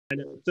And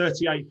at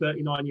 38,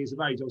 39 years of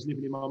age, I was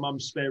living in my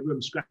mum's spare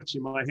room,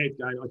 scratching my head,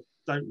 going, I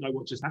don't know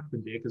what just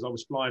happened here, because I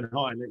was flying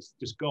high and it's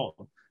just gone.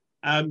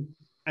 And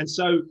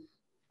so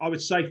I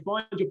would say,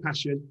 find your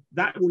passion.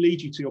 That will lead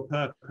you to your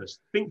purpose.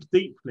 Think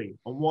deeply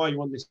on why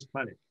you're on this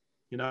planet.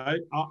 You know,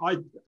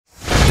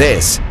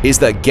 This is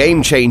the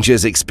Game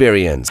Changers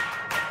Experience.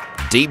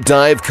 Deep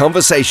dive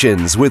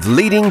conversations with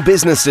leading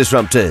business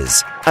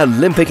disruptors,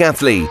 Olympic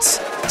athletes,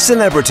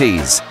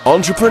 celebrities,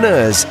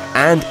 entrepreneurs,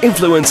 and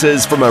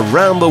influencers from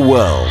around the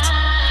world.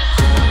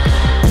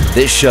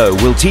 This show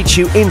will teach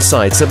you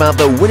insights about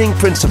the winning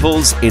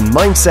principles in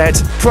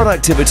mindset,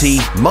 productivity,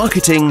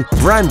 marketing,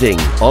 branding,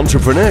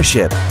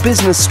 entrepreneurship,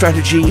 business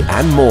strategy,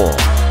 and more.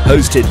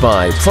 Hosted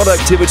by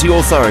Productivity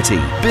Authority,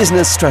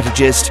 business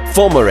strategist,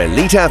 former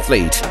elite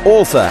athlete,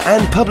 author,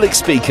 and public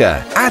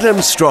speaker,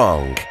 Adam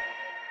Strong.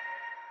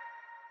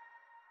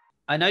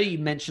 I know you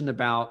mentioned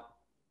about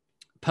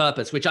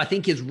purpose, which I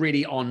think is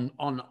really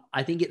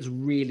I think it's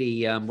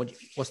really,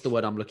 what's the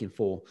word I'm looking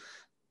for?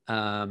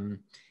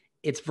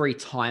 It's very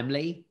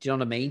timely. Do you know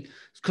what I mean?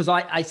 Because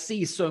I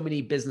see so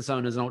many business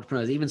owners and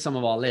entrepreneurs, even some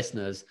of our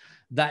listeners,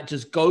 that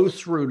just go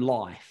through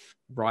life,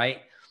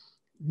 right?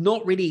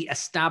 Not really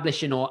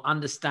establishing or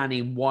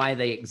understanding why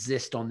they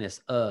exist on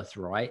this earth,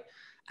 right?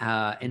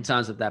 In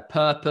terms of their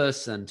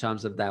purpose, in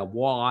terms of their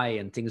why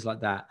and things like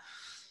that.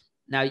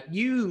 Now,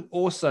 you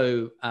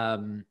also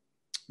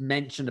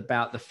mentioned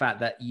about the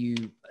fact that you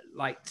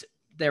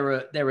there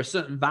are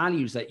certain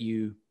values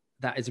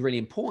that is really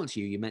important to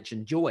you. You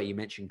mentioned joy, you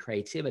mentioned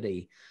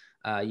creativity,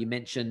 you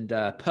mentioned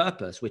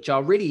purpose, which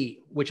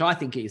I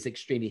think is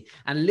extremely,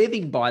 and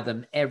living by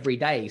them every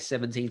day,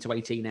 17 to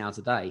 18 hours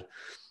a day.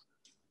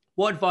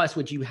 What advice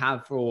would you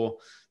have for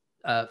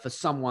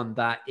someone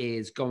that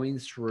is going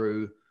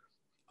through,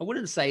 I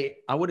wouldn't say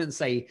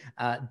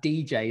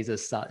DJs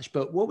as such,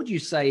 but what would you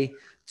say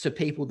to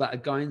people that are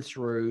going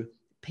through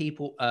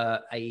what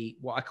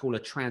I call a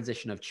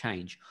transition of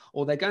change,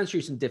 or they're going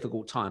through some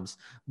difficult times?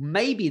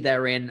 Maybe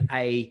they're in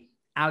a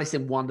Alice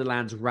in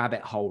Wonderland's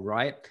rabbit hole,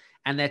 right?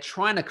 And they're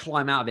trying to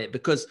climb out of it,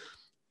 because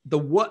the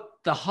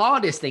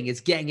hardest thing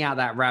is getting out of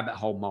that rabbit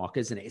hole, Mark,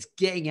 isn't it? It's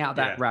getting out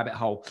that rabbit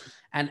hole.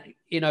 And,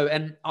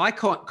 and I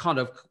can't kind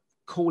of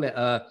call it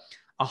a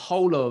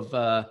hole of,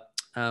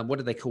 what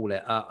do they call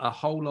it? A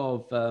hole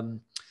of,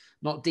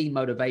 not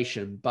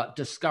demotivation, but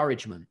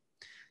discouragement.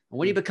 And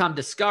when you become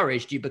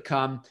discouraged,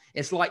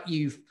 it's like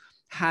you've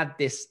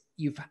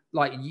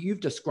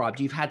described,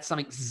 you've had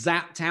something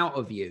zapped out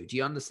of you. Do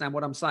you understand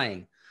what I'm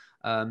saying?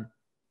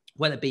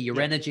 Whether it be your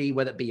energy,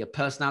 whether it be your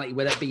personality,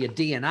 whether it be your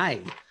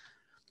DNA.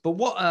 But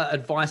what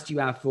advice do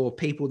you have for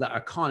people that are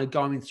kind of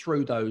going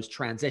through those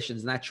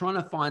transitions and they're trying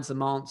to find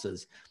some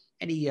answers?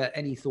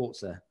 Any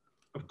thoughts there?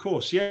 Of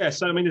course, yeah.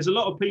 So, I mean, there's a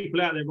lot of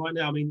people out there right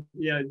now. I mean,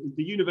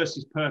 the universe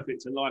is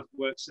perfect and life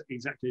works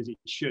exactly as it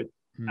should.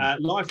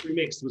 Life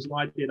Remixed was an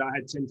idea that I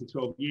had 10 to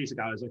 12 years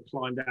ago as I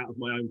climbed out of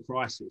my own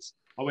crisis.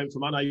 I went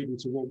from unable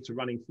to walk to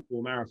running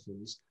 4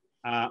 marathons.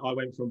 I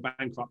went from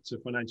bankrupt to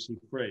financially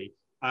free.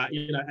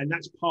 And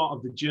that's part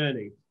of the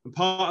journey. And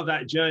part of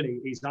that journey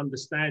is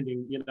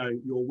understanding,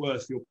 your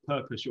worth, your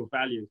purpose, your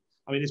value.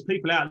 I mean, there's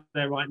people out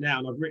there right now,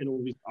 and I've written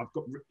all this,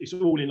 it's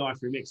all in Life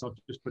Remixed. I've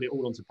just put it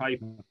all onto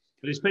paper.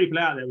 But there's people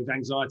out there with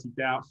anxiety,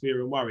 doubt,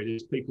 fear, and worry.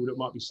 There's people that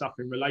might be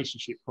suffering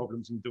relationship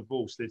problems and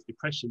divorce. There's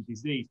depression,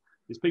 disease.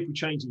 There's people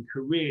changing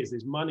careers.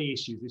 There's money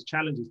issues. There's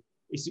challenges.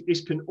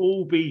 This can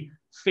all be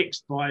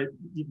fixed by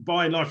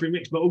buying Life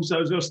Remixed, but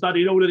also as well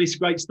studying all of this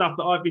great stuff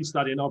that I've been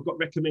studying. I've got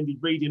recommended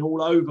reading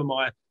all over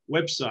my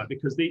website,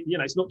 because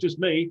it's not just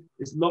me.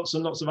 It's lots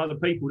and lots of other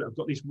people that have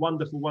got this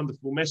wonderful,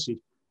 wonderful message.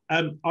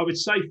 I would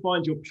say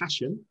find your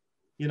passion.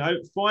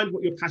 Find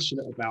what you're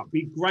passionate about.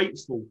 Be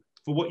grateful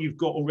for what you've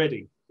got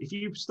already. If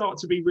you start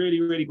to be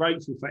really, really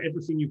grateful for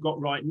everything you've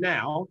got right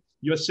now,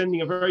 you're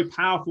sending a very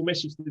powerful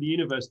message to the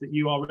universe that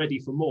you are ready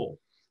for more.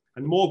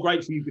 And the more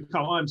grateful you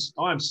become,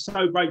 I'm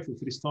so grateful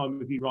for this time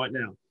with you right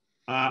now.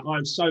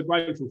 I'm so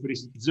grateful for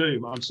this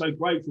Zoom. I'm so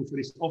grateful for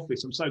this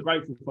office. I'm so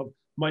grateful for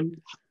my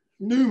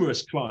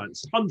numerous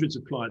clients, hundreds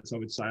of clients, I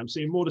would say. I'm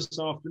seeing more this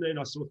afternoon.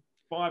 I saw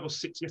 5 or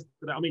 6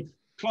 yesterday. I mean,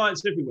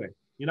 clients everywhere.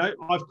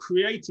 I've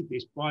created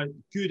this by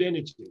good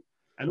energy.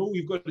 And all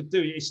you've got to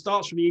do, it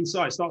starts from the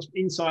inside. It starts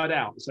inside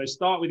out. So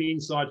start with the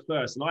inside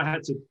first. And I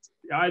had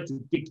to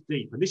dig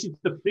deep. And this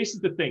is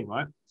the thing,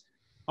 right?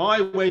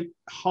 I went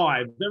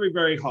high, very,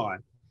 very high,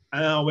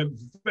 and I went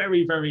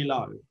very, very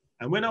low.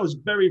 And when I was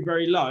very,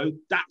 very low,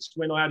 that's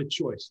when I had a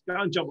choice. Go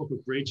and jump off a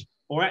bridge,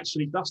 or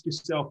actually dust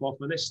yourself off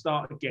and let's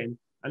start again.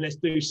 And let's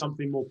do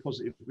something more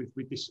positive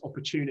with this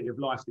opportunity of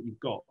life that you've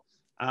got.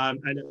 And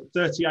at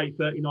 38,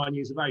 39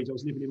 years of age, I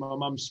was living in my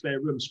mum's spare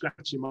room,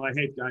 scratching my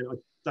head, going, I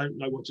don't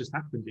know what just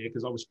happened here,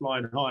 because I was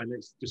flying high and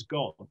it's just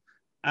gone.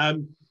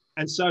 And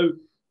so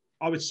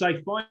I would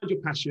say, find your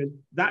passion.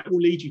 That will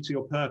lead you to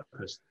your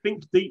purpose.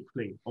 Think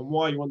deeply on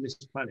why you're on this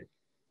planet.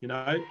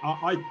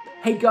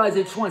 Hey guys,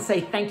 I just want to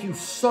say thank you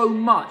so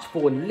much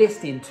for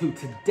listening to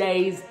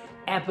today's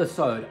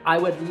episode. I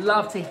would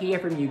love to hear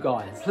from you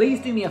guys.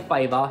 Please do me a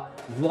favor,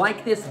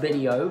 like this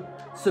video,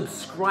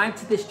 subscribe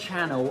to this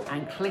channel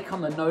and click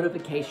on the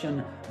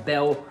notification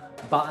bell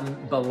button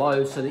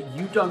below so that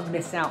you don't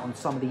miss out on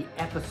some of the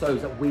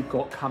episodes that we've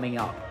got coming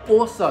up.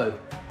 Also,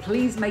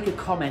 please make a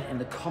comment in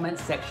the comment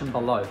section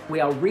below. We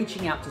are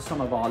reaching out to some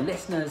of our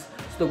listeners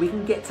so that we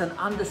can get to an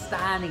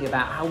understanding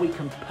about how we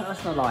can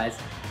personalize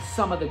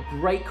some of the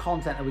great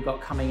content that we've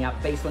got coming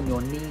out based on your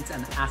needs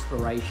and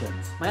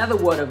aspirations. My other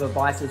word of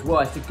advice as well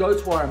is to go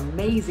to our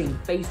amazing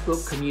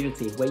Facebook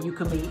community where you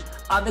can meet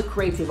other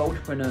creative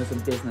entrepreneurs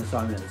and business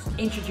owners.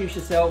 Introduce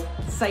yourself,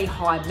 say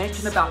hi,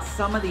 mention about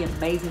some of the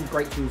amazing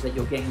breakthroughs that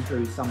you're getting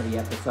through some of the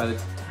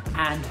episodes,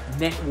 and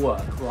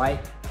network, right?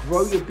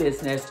 Grow your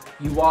business.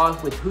 You are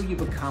with who you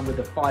become with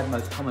the 5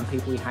 most common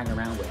people you hang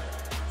around with.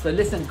 So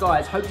listen,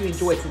 guys, hope you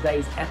enjoyed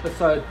today's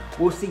episode.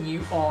 We'll see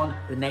you on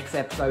the next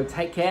episode.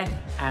 Take care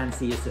and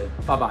see you soon.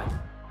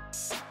 Bye-bye.